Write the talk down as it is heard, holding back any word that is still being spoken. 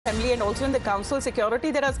Assembly and also in the council, security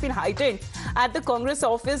that has been heightened at the Congress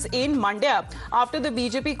office in Mandya after the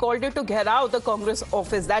BJP called it to gherao the Congress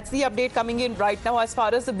office. That's the update coming in right now as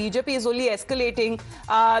far as the BJP is only escalating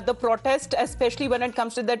the protest, especially when it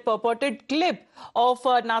comes to that purported clip of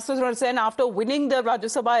Naseer Hussain after winning the Rajya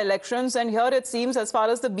Sabha elections. And here it seems, as far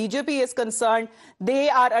as the BJP is concerned, they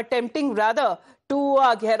are attempting rather to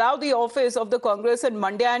gherao the office of the Congress in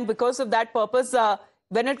Mandya, and because of that purpose,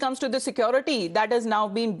 when it comes to the security, that has now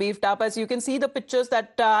been beefed up. As you can see the pictures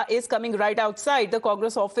that is coming right outside the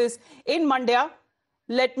Congress office in Mandya.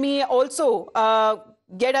 Let me also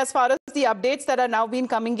get as far as the updates that are now been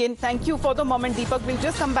coming in. Thank you for the moment, Deepak. We'll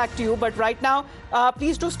just come back to you. But right now,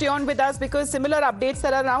 please do stay on with us, because similar updates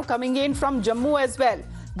that are now coming in from Jammu as well.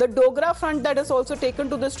 The Dogra front that has also taken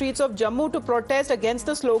to the streets of Jammu to protest against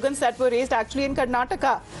the slogans that were raised actually in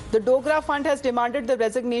Karnataka. The Dogra front has demanded the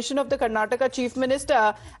resignation of the Karnataka Chief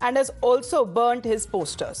Minister and has also burnt his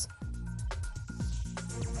posters.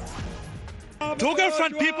 Dogra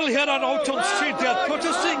front people here are out on the street. They are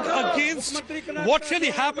protesting against what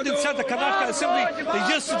really happened inside the Karnataka Assembly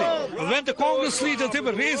yesterday, when the Congress leaders, they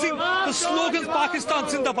were raising the slogans Pakistan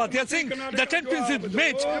Zindabad. They are saying the attempt is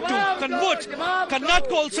made to convert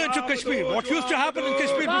Karnataka also into Kashmir. What used to happen in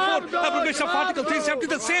Kashmir before abrogation of Article 370,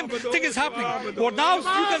 the same thing is happening. But now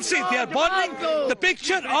you can see they are burning the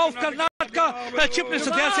picture of Karnataka Chief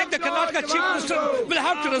Minister. They are saying the Karnataka Chief Minister will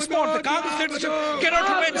have to respond. The Congress leadership cannot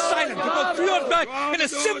remain silent, because 3 years back, in a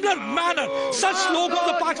similar manner, such slogans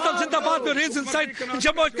of Pakistan Zindabad were raised inside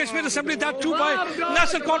Jammu and Kashmir Assembly, that too by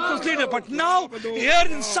National Conference leader. But now, here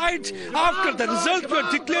inside, after the results were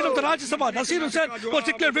declared of the Rajya Sabha, Naseer Hussain was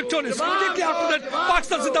declared victorious. Immediately after that,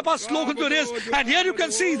 Pakistan Zindabad slogans were raised. And here you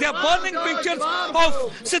can see they are burning pictures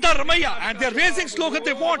of Siddaramaiah, and they are raising slogans.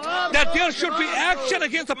 They want that there should be action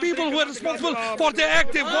against the people who are responsible for their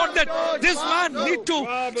act. They want that this man need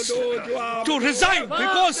to resign,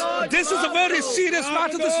 because this is a very serious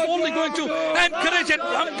matter. This is only going to encourage and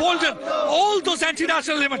embolden all those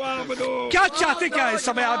anti-national elements. क्या चाहते क्या इस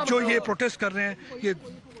समय आप जो ये protest कर रहे हैं, ये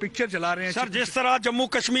पिक्चर जला रहे हैं? सर, जिस तरह जम्मू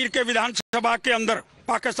कश्मीर के विधानसभा के अंदर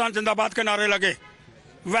पाकिस्तान जिंदाबाद के नारे लगे,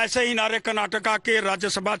 वैसे ही नारे कर्नाटका के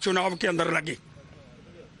राज्यसभा चुनाव के अंदर लगे।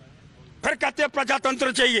 फिर कहते हैं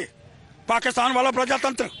प्रजातंत्र चाहिए, पाकिस्तान वाला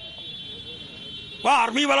प्रजातंत्र, वह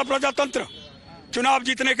आर्मी वाला प्रजातंत्र। चुनाव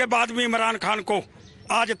जीतने के बाद भी इमरान खान को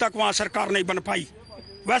आज तक वहां सरकार नहीं बन पाई,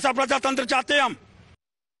 वैसा प्रजातंत्र चाहते हैं हम।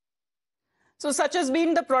 So such has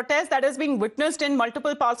been the protest that has been witnessed in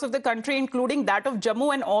multiple parts of the country, including that of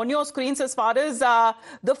Jammu. And on your screens, as far as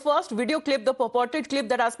the first video clip, the purported clip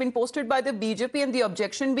that has been posted by the BJP and the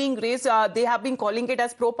objection being raised, they have been calling it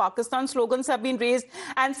as pro-Pakistan slogans have been raised,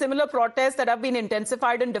 and similar protests that have been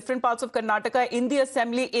intensified in different parts of Karnataka, in the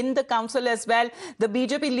assembly, in the council as well. The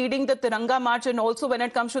BJP leading the Tiranga march, and also when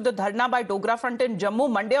it comes to the dharna by Dogra front in Jammu,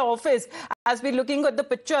 Mandya office, as we're looking at the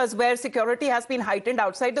pictures where security has been heightened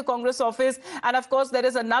outside the Congress office. And of course, there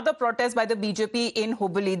is another protest by the BJP in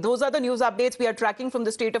Hubballi. Those are the news updates we are tracking from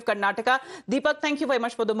the state of Karnataka. Deepak, thank you very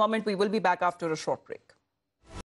much for the moment. We will be back after a short break.